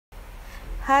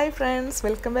Hi friends,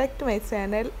 welcome back to my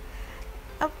channel.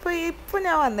 അപ്പോൾ ഇപ്പോൾ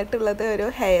ഞാൻ വന്നിട്ടുള്ളത് ഒരു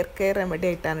ഹെയർ കെയർ റെമഡി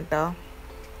ആയിട്ടാണ് കേട്ടോ.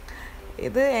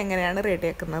 ഇത് എങ്ങനെയാണ്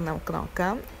റെഡിയാക്കുന്നത് നമുക്ക്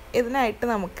നോക്കാം. ഇതിനായിട്ട്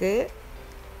നമുക്ക്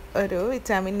ഒരു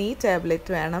വിറ്റാമിൻ ഇ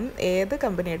ടാബ്ലറ്റ് വേണം. ഏത്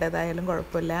കമ്പനിയുടേതായാലും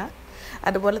കുഴപ്പമില്ല.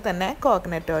 അതുപോലെ തന്നെ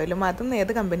കോക്കനട്ട് ഓയിലും, അതും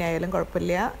ഏത് കമ്പനി ആയാലും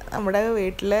കുഴപ്പമില്ല. നമ്മുടെ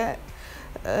വീട്ടിലെ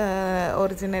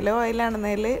ഒറിജിനൽ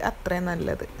ഓയിലാണെന്നതിൽ അത്രയും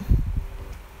നല്ലത്.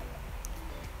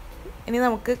 ഇനി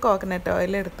നമുക്ക് കോക്കനട്ട്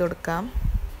ഓയിൽ എടുത്തു കൊടുക്കാം.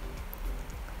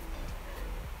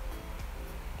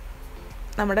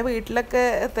 നമ്മുടെ വീട്ടിലൊക്കെ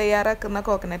തയ്യാറാക്കുന്ന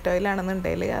കോക്കനട്ട്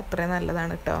ഓയിലാണെന്നുണ്ടെങ്കിൽ അത്രയും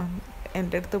നല്ലതാണ് കേട്ടോ.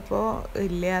 എൻ്റെ അടുത്തിപ്പോൾ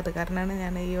ഇല്ല, അത് കാരണമാണ്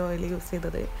ഞാൻ ഈ ഓയിൽ യൂസ്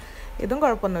ചെയ്തത്. ഇതും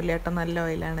കുഴപ്പമൊന്നുമില്ല കേട്ടോ, നല്ല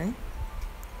ഓയിലാണ്.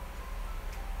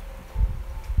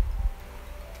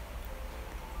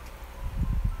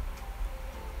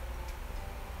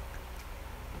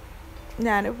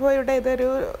 ഞാനിപ്പോൾ ഇവിടെ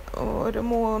ഇതൊരു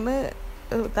 3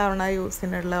 തവണ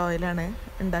യൂസിനുള്ള ഓയിലാണ്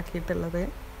ഉണ്ടാക്കിയിട്ടുള്ളത്.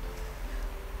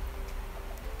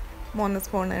 3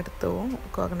 സ്പൂൺ എടുത്തു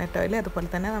കോക്കനട്ട് ഓയിൽ. അതുപോലെ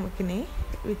തന്നെ നമുക്കിനി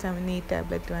വിറ്റാമിൻ ഇ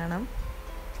ടാബ്ലറ്റ് വേണം.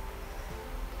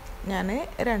 ഞാൻ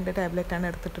 2 ടാബ്ലറ്റാണ്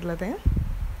എടുത്തിട്ടുള്ളത്.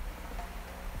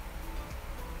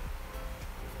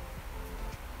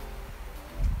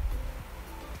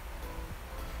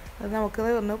 അത് നമുക്ക്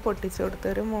ഒന്ന് പൊട്ടിച്ച് കൊടുത്ത്,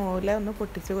 ഒരു മൂല ഒന്ന്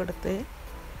പൊട്ടിച്ച് കൊടുത്ത്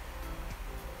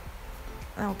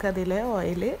നമുക്കതിലെ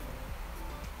ഓയിൽ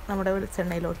നമ്മുടെ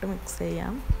വെളിച്ചെണ്ണയിലോട്ട് മിക്സ്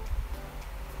ചെയ്യാം.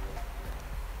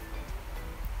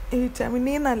 ഈ വിറ്റാമിൻ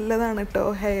ഇ നല്ലതാണ് കേട്ടോ,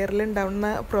 ഹെയറിൽ ഉണ്ടാവുന്ന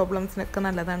പ്രോബ്ലംസിനൊക്കെ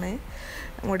നല്ലതാണ്.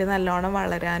 മുടി നല്ലോണം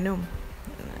വളരാനും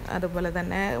അതുപോലെ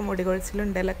തന്നെ മുടി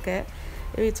കൊഴിച്ചിലുണ്ടെങ്കിലൊക്കെ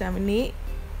ഈ വിറ്റാമിൻ ഇ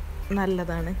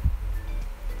നല്ലതാണ്.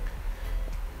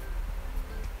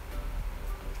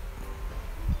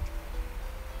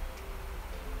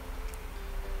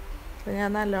 അപ്പോൾ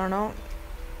ഞാൻ നല്ലോണം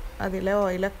അതിലെ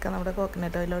ഓയിലൊക്കെ നമ്മുടെ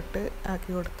കോക്കനട്ട് ഓയിലോട്ട്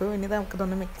ആക്കി കൊടുത്തു. ഇനി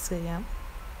നമുക്കിതൊന്ന് മിക്സ് ചെയ്യാം.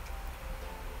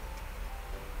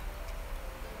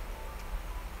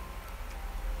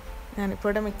 ഞാനിപ്പോൾ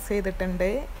ഇവിടെ മിക്സ്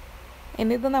ചെയ്തിട്ടുണ്ട്.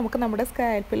 ഇനി ഇത് നമുക്ക് നമ്മുടെ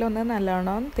സ്കാൽപ്പിലൊന്ന്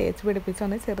നല്ലോണം തേച്ച്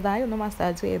പിടിപ്പിച്ചൊന്ന് ചെറുതായി ഒന്ന്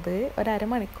മസാജ് ചെയ്ത് ഒരു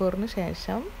അരമണിക്കൂറിന്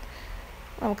ശേഷം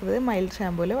നമുക്കിത് മൈൽഡ്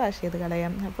ഷാമ്പൂവിൽ വാഷ് ചെയ്ത്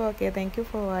കളയാം. അപ്പോൾ okay, thank you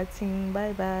for watching. Bye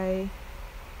bye.